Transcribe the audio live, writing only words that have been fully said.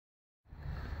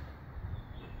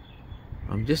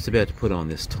I'm just about to put on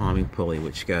this timing pulley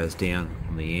which goes down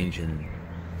on the engine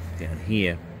down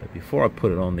here, but before I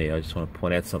put it on there I just want to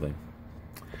point out something.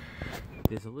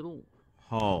 There's a little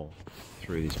hole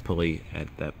through this pulley at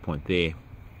that point there,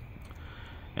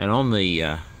 and on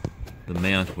the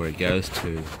mount where it goes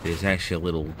to, there's actually a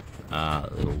little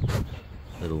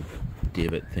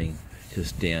divot thing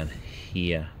just down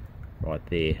here, right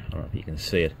there. I don't know if you can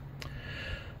see it.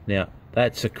 Now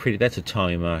that's a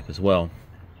timing mark as well,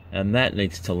 and that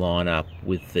needs to line up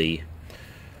with the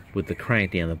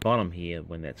crank down the bottom here.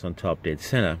 When that's on top dead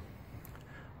center,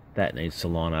 that needs to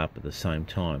line up at the same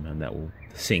time, and that will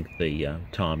sync the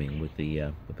timing with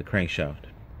the crankshaft.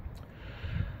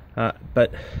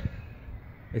 But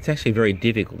it's actually very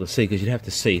difficult to see because you'd have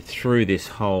to see through this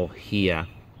hole here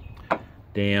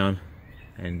down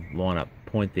and line up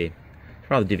point there. It's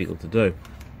rather difficult to do.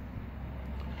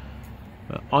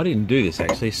 I didn't do this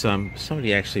actually.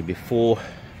 Somebody actually before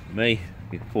I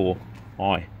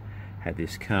had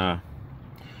this car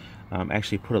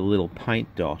actually put a little paint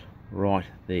dot right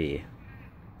there,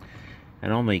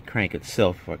 and on the crank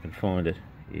itself, if I can find it,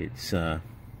 it's there's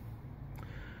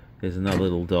another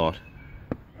little dot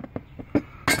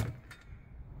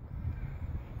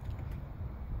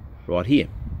right here.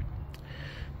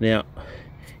 Now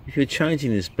if you're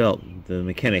changing this belt, the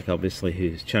mechanic obviously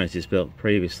who's changed this belt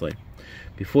previously,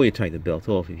 before you take the belt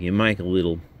off, if you make a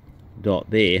little dot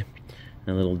there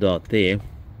and a little dot there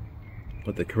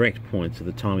at the correct points of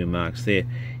the timing marks there,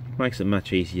 it makes it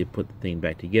much easier to put the thing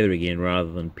back together again,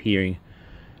 rather than peering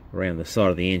around the side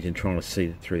of the engine trying to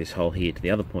see through this hole here to the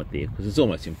other point there, because it's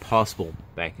almost impossible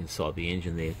back inside the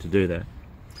engine there to do that.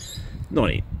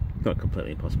 Not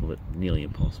completely impossible, but nearly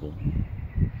impossible.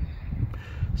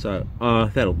 So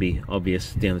that'll be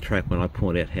obvious down the track when I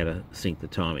point out how to sync the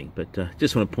timing, but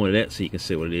just want to point it out so you can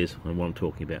see what it is and what I'm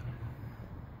talking about.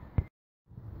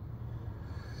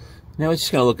 Now we're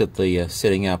just going to look at the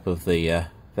setting up of the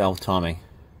valve timing.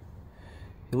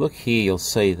 If you look here, you'll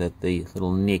see that the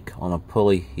little nick on a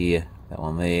pulley here, that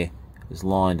one there, is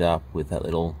lined up with that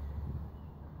little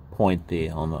point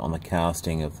there on the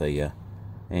casting of the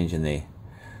engine there.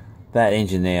 That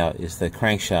engine now is the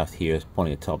crankshaft here is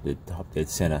pointing at top dead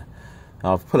center.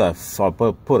 I've put a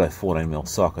 14mm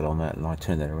socket on that, and I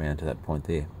turn that around to that point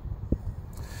there.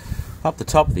 Up the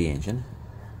top of the engine,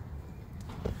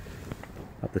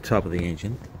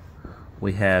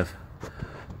 we have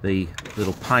the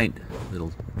little paint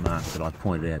mark that I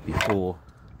pointed out before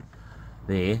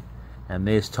there, and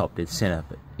there's top dead center.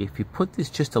 But if you put this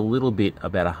just a little bit,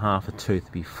 about a half a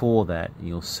tooth before that,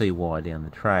 you'll see why down the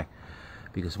track.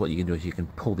 Because what you can do is you can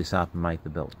pull this up and make the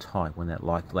belt tight when that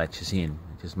light latches in.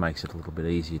 It just makes it a little bit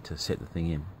easier to set the thing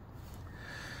in.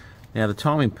 Now the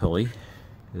timing pulley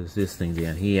is this thing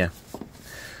down here.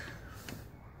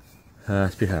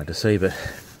 It's a bit hard to see, but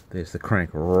there's the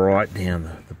crank right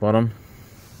down the bottom.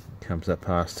 Comes up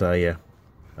past an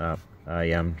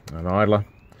idler,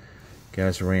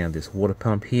 goes around this water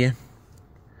pump here,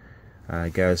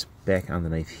 goes back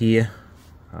underneath here,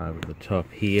 over the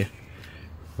top here,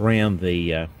 around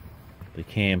the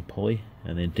cam pulley,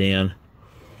 and then down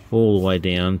all the way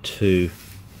down to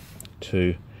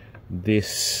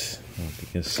this, I don't know if you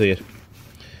can see it,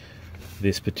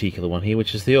 this particular one here,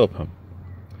 which is the oil pump.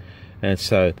 And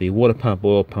so the water pump,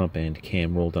 oil pump and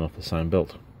cam are all done off the same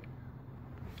belt.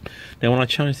 Now when I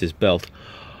change this belt,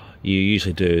 you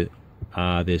usually do,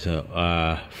 there's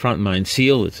a front main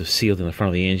seal, it's sealed in the front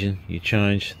of the engine. You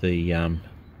change the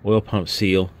oil pump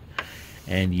seal,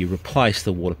 and you replace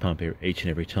the water pump each and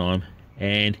every time.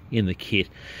 And in the kit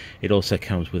it also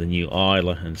comes with a new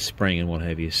idler and spring and what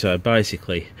have you. So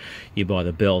basically you buy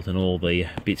the belt and all the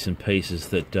bits and pieces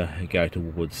that go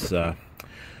towards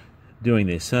doing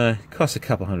this. It costs a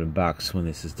couple $100 when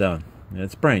this is done. Now,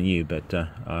 it's brand new, but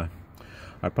I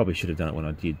probably should have done it when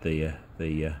I did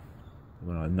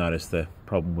when I noticed the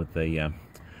problem with the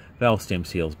valve stem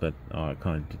seals, but I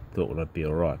kind of thought it'd be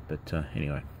alright. But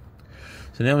anyway,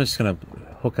 so now I'm just going to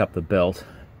hook up the belt,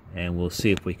 and we'll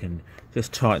see if we can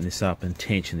just tighten this up and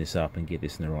tension this up and get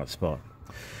this in the right spot.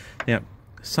 Now,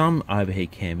 some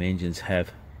overheat cam engines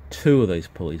have two of these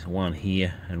pulleys, one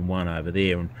here and one over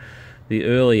there. And the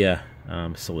earlier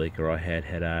Celica I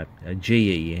had a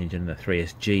GE engine, the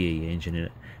 3S GE engine in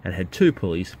it, and had two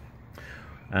pulleys,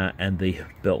 and the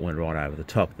belt went right over the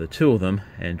top of the two of them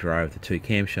and drove the two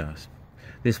camshafts.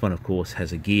 This one, of course,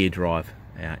 has a gear drive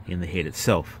in the head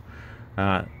itself.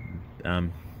 I've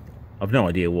no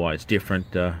idea why it's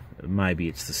different. Maybe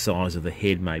it's the size of the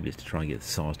head, maybe it's to try and get the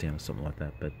size down or something like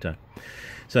that. But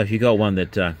so if you've got one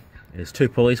that has two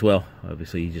pulleys, well,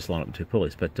 obviously you just line up two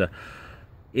pulleys. But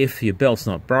if your belt's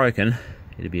not broken,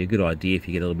 it'd be a good idea if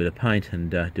you get a little bit of paint and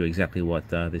do exactly what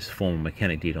this former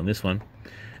mechanic did on this one,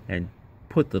 and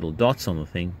put little dots on the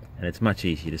thing, and it's much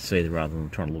easier to see rather than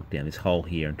trying to look down this hole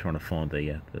here and trying to find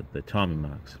the timing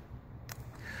marks.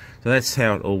 So that's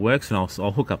how it all works, and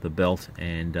I'll hook up the belt,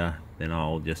 and then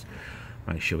I'll just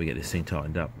make sure we get this thing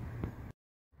tightened up.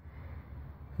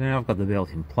 Now I've got the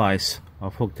belt in place.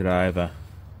 I've hooked it over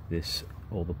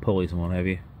all the pulleys and what have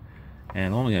you,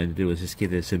 and all I'm going to do is just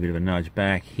give this a bit of a nudge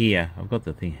back here. I've got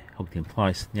the thing hooked in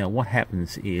place. Now what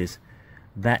happens is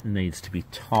that needs to be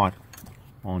tight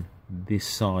on this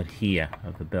side here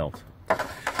of the belt.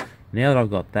 Now that I've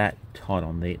got that tight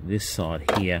on this side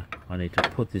here, I need to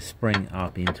put this spring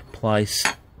up into place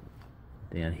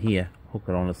down here, hook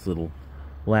it on this little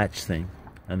latch thing,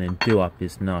 and then do up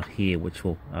this nut here, which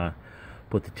will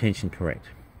put the tension correct.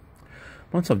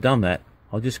 Once I've done that,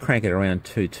 I'll just crank it around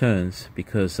 2 turns,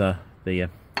 because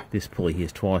this pulley here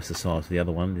is twice the size of the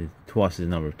other one, twice the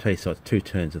number of teeth, so it's 2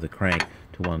 turns of the crank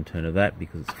to 1 turn of that,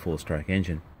 because it's a 4-stroke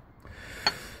engine.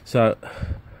 So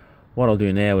what I'll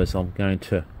do now is I'm going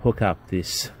to hook up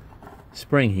this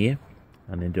spring here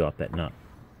and then do up that nut.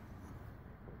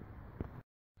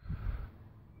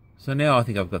 So now I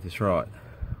think I've got this right.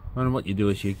 And what you do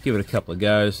is you give it a couple of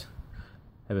goes,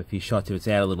 have a few shots if it's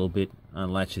out a little bit,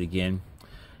 unlatch it again,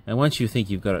 and once you think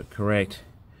you've got it correct,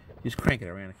 just crank it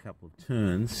around a couple of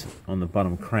turns on the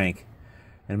bottom crank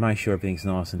and make sure everything's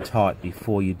nice and tight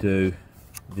before you do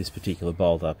this particular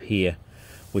bolt up here,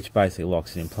 which basically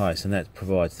locks it in place, and that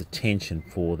provides the tension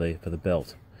for the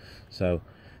belt. So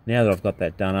now that I've got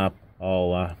that done up,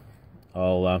 I'll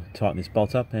tighten this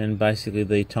bolt up, and basically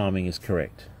the timing is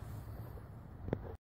correct.